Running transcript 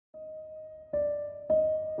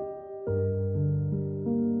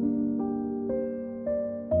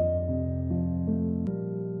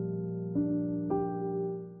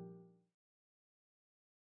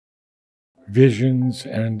Visions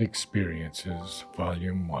and Experiences,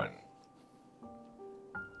 Volume 1.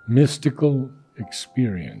 Mystical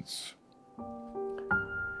Experience.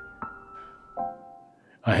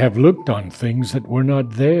 I have looked on things that were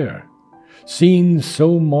not there, scenes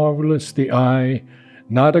so marvelous the eye,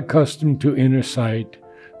 not accustomed to inner sight,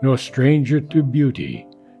 nor stranger to beauty,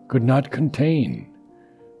 could not contain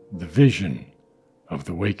the vision of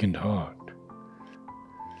the wakened heart.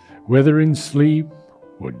 Whether in sleep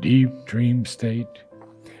or deep dream state,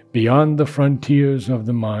 beyond the frontiers of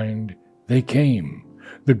the mind, they came,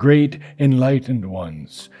 the great enlightened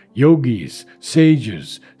ones, yogis,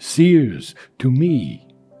 sages, seers, to me,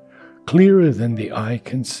 clearer than the eye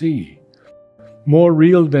can see, more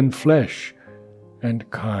real than flesh, and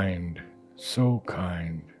kind, so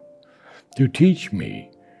kind, to teach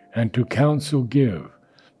me and to counsel give,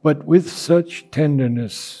 but with such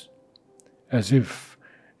tenderness, as if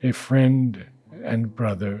a friend and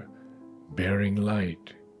brother bearing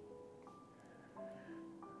light.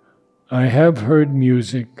 I have heard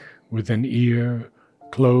music with an ear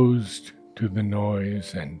closed to the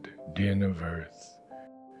noise and din of earth,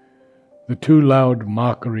 the too loud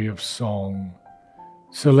mockery of song,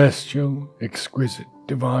 celestial, exquisite,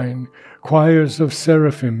 divine, choirs of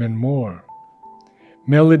seraphim and more,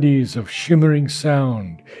 melodies of shimmering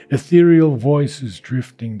sound, ethereal voices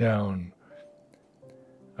drifting down.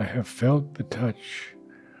 I have felt the touch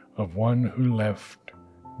of one who left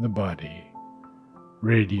the body,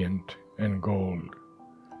 radiant and gold,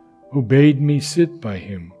 who bade me sit by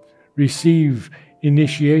him, receive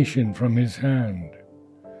initiation from his hand.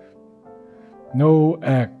 No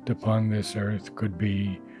act upon this earth could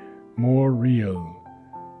be more real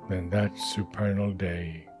than that supernal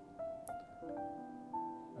day.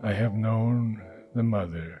 I have known the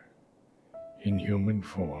Mother in human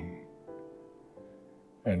form,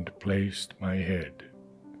 and placed my head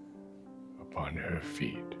upon her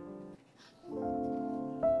feet.